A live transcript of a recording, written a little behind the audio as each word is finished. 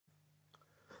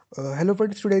Hello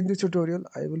friends, today in this tutorial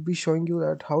I will be showing you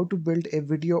that how to build a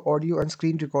video, audio and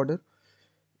screen recorder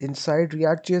inside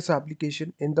React.js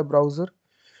application in the browser.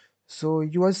 So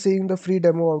you are seeing the free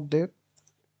demo out there.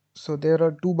 So there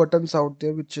are two buttons out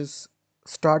there, which is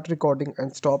start recording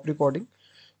and stop recording.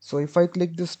 So if I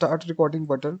click the start recording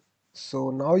button, so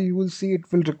now you will see it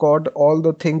will record all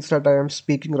the things that I am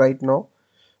speaking right now.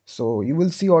 So you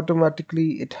will see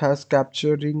automatically it has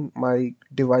capturing my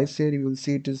device here. You will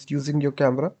see it is using your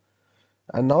camera.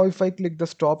 And now if I click the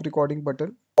stop recording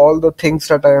button, all the things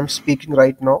that I am speaking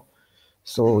right now,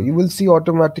 so you will see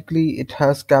automatically it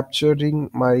has capturing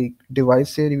my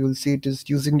device here. You will see it is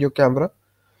using your camera.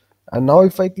 And now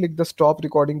if I click the stop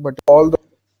recording button,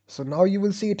 so now you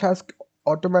will see it has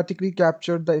automatically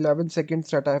captured the 11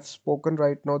 seconds that I have spoken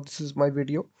right now. This is my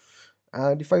video.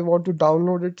 And if I want to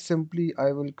download it, simply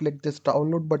I will click this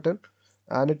download button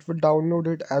and it will download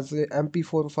it as a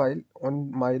MP4 file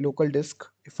on my local disk.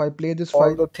 If I play this All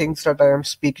file, the things that I am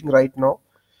speaking right now.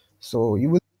 so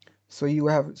you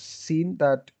have seen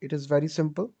that it is very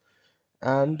simple.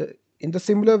 And in the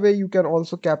similar way, you can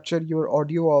also capture your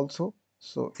audio also.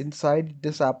 So inside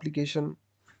this application,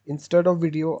 instead of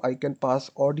video, I can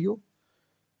pass audio.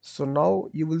 So now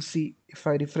you will see, if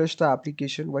I refresh the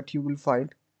application, what you will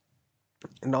find.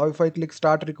 Now if I click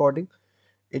start recording,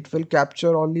 it will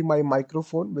capture only my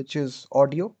microphone, which is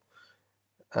audio,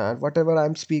 and whatever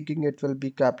I'm speaking, it will be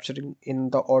capturing in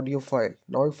the audio file.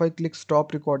 Now if I click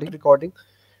stop recording,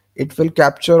 it will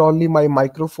capture only my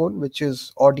microphone, which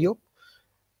is audio.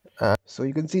 So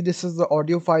you can see this is the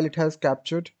audio file it has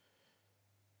captured.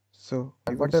 So You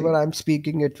can whatever see. I'm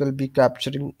speaking, it will be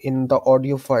capturing in the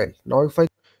audio file. Now if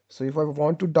I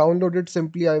want to download it,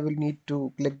 simply I will need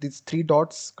to click these three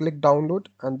dots, click download,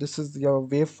 and this is your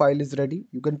WAV file is ready.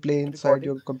 You can play inside Recording.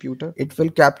 your computer. It will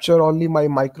capture only my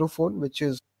microphone, which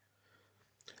is.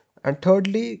 And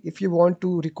thirdly, if you want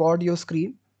to record your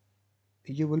screen,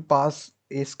 you will pass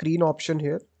a screen option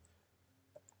here,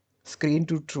 screen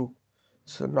to true.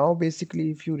 So now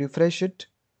basically if you refresh it,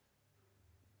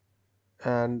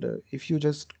 and if you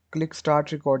just click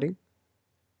start recording,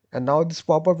 and now this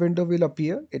pop-up window will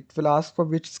appear. It will ask for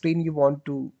which screen you want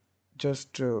to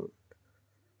just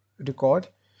record.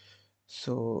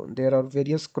 So there are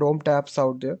various Chrome tabs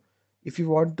out there. If you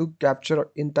want to capture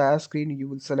entire screen, you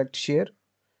will select share,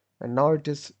 and now it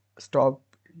is stop.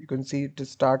 You can see it is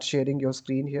start sharing your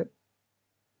screen here.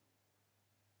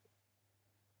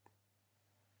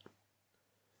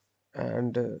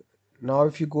 And now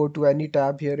if you go to any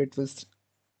tab here, it will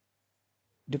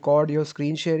record your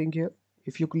screen sharing here.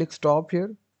 If you click stop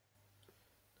here,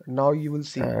 now you will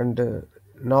see. And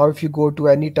now if you go to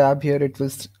any tab here, it will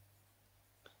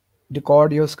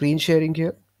record your screen sharing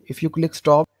here. If you click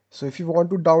stop, so if you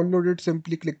want to download it,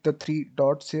 simply click the three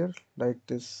dots here like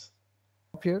this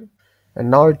here, and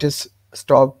now it is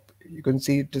stop. You can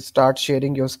see it is start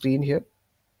sharing your screen here.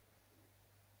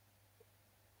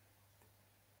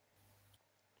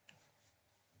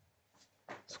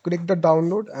 So click the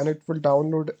download and it will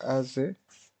download as a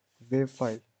WAV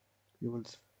file. You will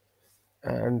see.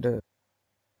 And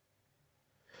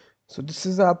so this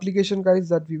is the application, guys,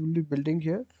 that we will be building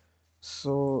here.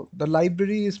 So the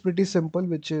library is pretty simple,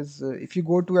 which is if you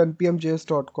go to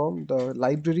npmjs.com, the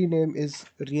library name is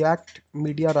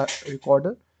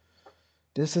react-mediarecorder.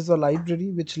 This is a library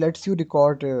which lets you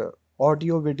record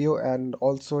audio, video, and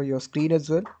also your screen as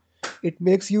well. It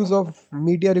makes use of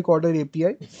Media Recorder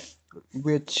API,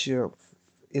 which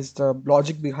is the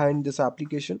logic behind this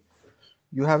application.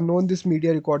 You have known this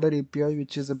Media Recorder API,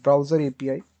 which is a browser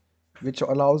API, which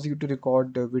allows you to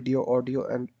record video, audio,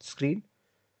 and screen.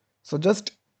 So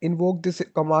just invoke this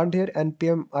command here,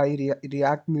 npm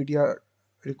react media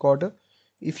recorder.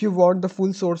 If you want the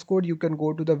full source code, you can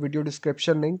go to the video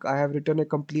description link. I have written a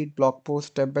complete blog post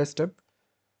step by step.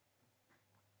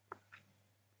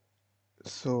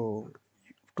 So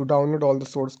to download all the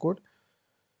source code.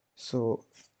 So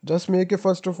just make a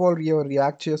first of all your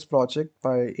React.js project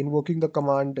by invoking the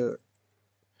command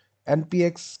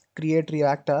npx create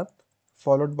react app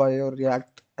followed by your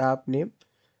React app name.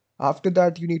 After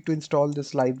that, you need to install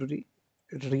this library,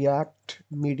 React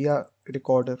Media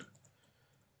Recorder.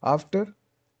 After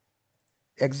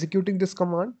executing this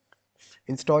command,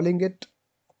 installing it,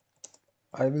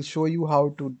 I will show you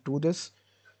how to do this.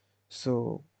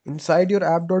 So inside your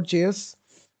app.js,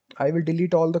 I will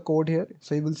delete all the code here.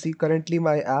 So you will see currently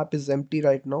my app is empty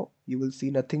right now. You will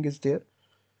see nothing is there.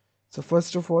 So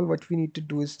first of all, what we need to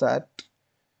do is that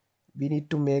we need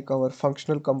to make our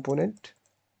functional component.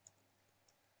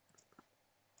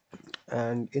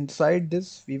 And inside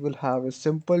this, we will have a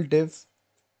simple div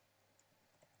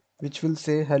which will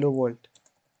say hello world.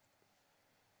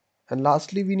 And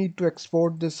lastly, we need to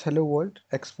export this hello world,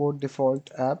 export default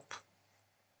app.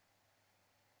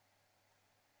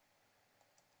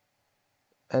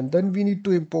 And then we need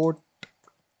to import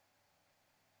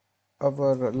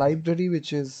our library,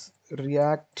 which is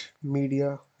React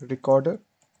Media Recorder.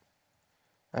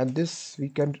 And this we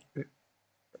can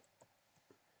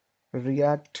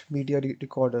React Media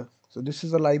Recorder. So this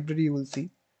is a library you will see.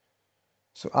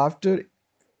 So after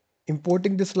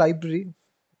importing this library,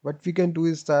 what we can do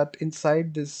is that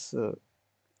inside this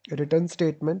return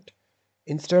statement,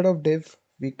 instead of div,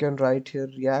 we can write here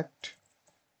React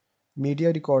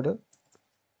Media Recorder.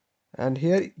 And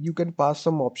here you can pass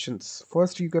some options.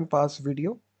 First, you can pass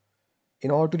video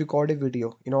in order to record a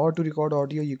video. In order to record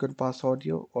audio, you can pass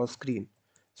audio or screen.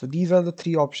 So these are the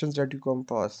three options that you can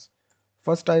pass.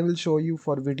 First, I will show you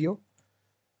for video,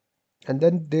 and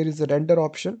then there is a render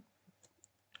option.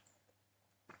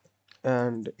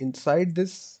 And inside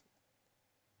this,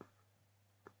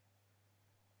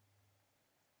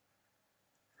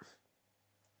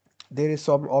 there is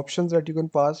some options that you can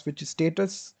pass, which is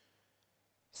status,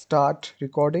 start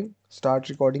recording. Start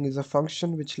recording is a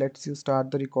function which lets you start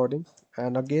the recording.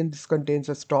 And again, this contains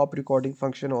a stop recording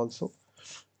function also.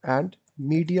 And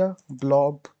media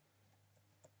blob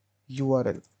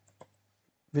URL,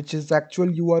 which is the actual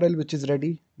URL which is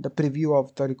ready, the preview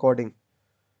of the recording.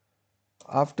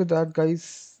 After that,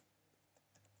 guys,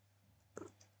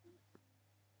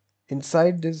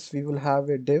 inside this we will have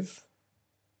a div.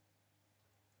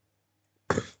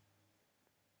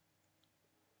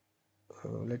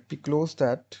 Let me close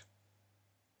that.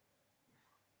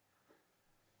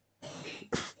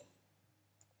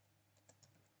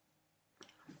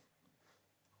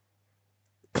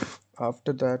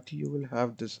 After that, you will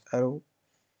have this arrow.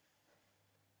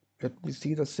 Let me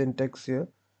see the syntax here.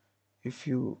 If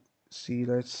you see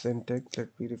that syntax,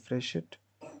 let me refresh it.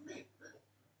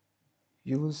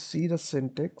 You will see the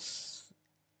syntax.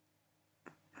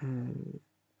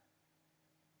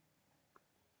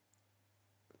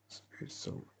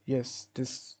 So yes,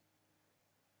 this.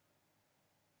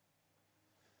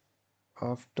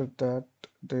 After that,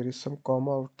 there is some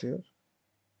comma out there.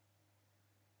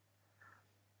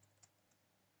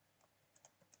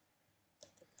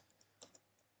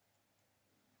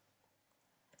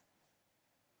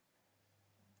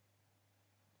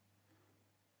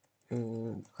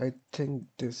 And I think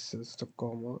this is the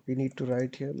comma. We need to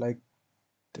write here like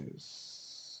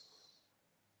this.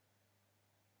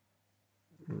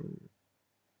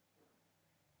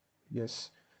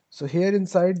 Yes. So here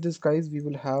inside this, guys, we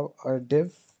will have a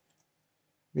div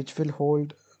which will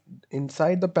hold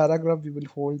inside the paragraph. We will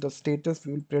hold the status.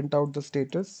 We will print out the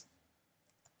status,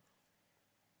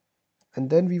 and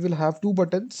then we will have two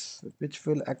buttons which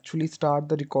will actually start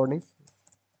the recording,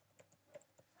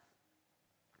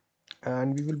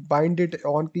 and we will bind it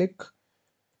on click,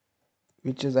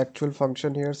 which is actual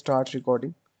function here, start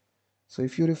recording. So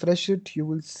if you refresh it, you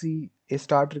will see a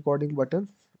start recording button.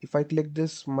 If I click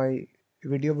this, my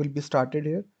video will be started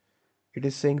here. It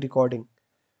is saying recording.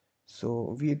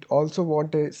 So we also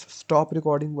want a stop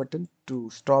recording button to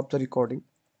stop the recording.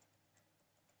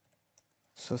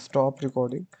 So stop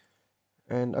recording.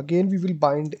 And again, we will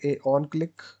bind a on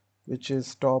click, which is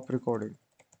stop recording.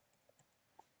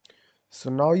 So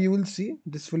now you will see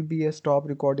this will be a stop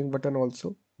recording button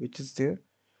also, which is there.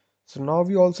 So now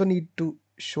we also need to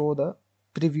show the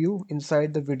preview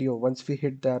inside the video once we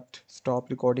hit that stop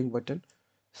recording button.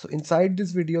 So inside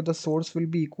this video, the source will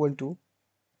be equal to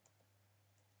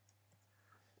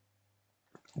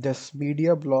this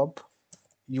media blob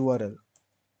URL,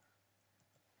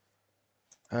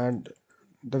 and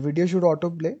the video should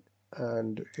autoplay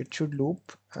and it should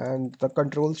loop, and the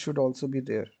controls should also be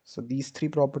there. So these three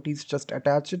properties, just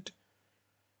attach it,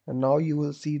 and now you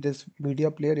will see this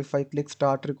media player. If I click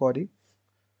start recording,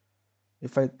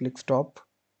 if I click stop,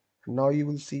 now you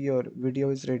will see your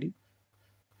video is ready.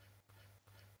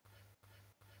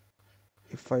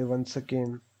 If I once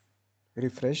again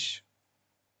refresh,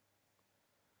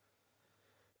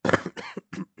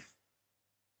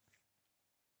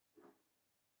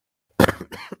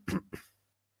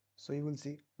 so you will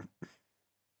see.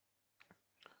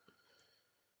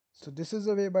 So this is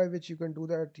a way by which you can do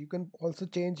that. You can also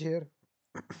change here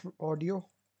audio.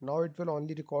 Now it will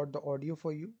only record the audio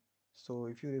for you. So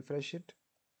if you refresh it,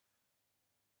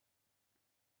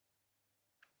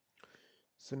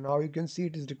 so now you can see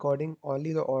it is recording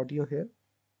only the audio here.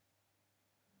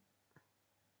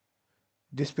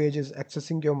 This page is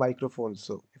accessing your microphone.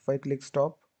 So if I click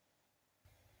stop,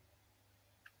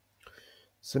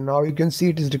 so now you can see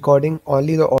it is recording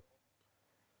only the audio.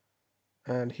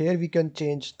 And here we can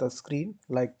change the screen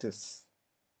like this.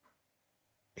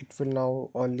 It will now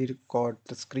only record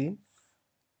the screen.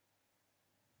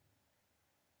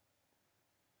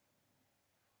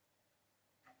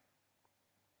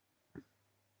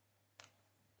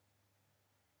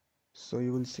 So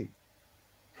you will see.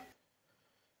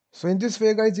 So in this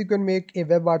way, guys, you can make a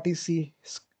WebRTC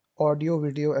audio,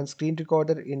 video, and screen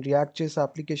recorder in React.js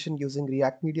application using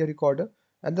React Media Recorder.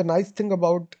 And the nice thing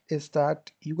about is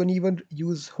that you can even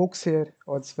use hooks here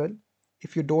as well.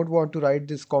 If you don't want to write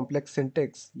this complex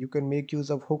syntax, you can make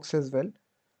use of hooks as well.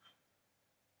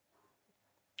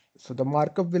 So the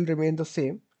markup will remain the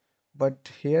same, but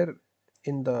here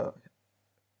in the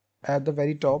at the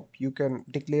very top, you can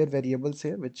declare variables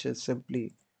here, which is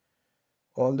simply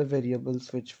all the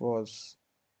variables which was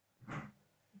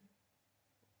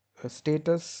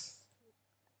status,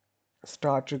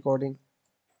 start recording,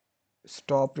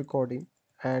 stop recording,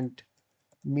 and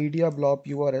media blob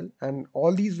URL. And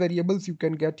all these variables you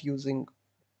can get using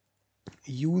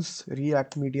use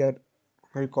React Media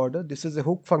Recorder. This is a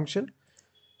hook function,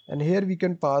 and here we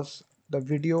can pass the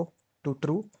video to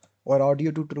true or audio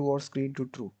to true or screen to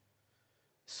true.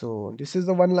 So this is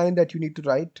the one line that you need to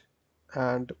write,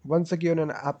 and once again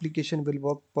an application will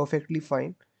work perfectly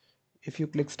fine. If you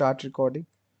click start recording,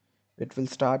 it will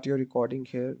start your recording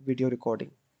here, video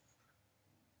recording.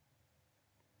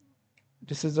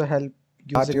 This is a help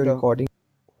Start using your the recording.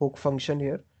 hook function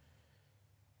here.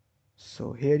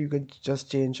 So here you can just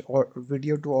change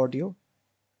video to audio.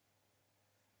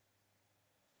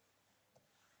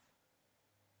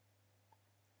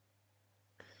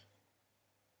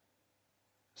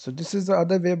 So this is the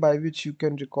other way by which you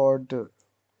can record,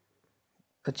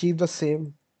 achieve the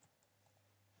same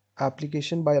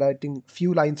application by writing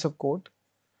few lines of code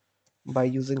by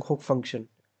using hook function.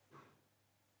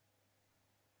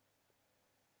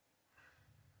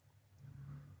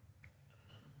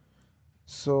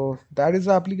 So that is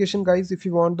the application, guys. If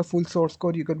you want the full source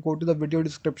code, you can go to the video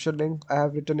description link. I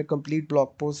have written a complete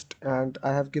blog post and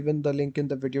I have given the link in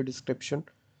the video description.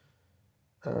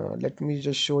 Let me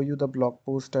just show you the blog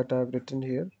post that I have written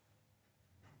here.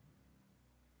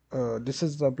 This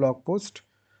is the blog post.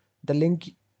 The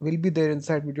link will be there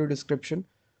inside video description.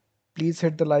 Please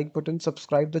hit the like button,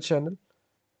 subscribe the channel,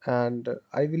 and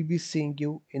I will be seeing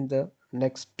you in the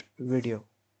next video.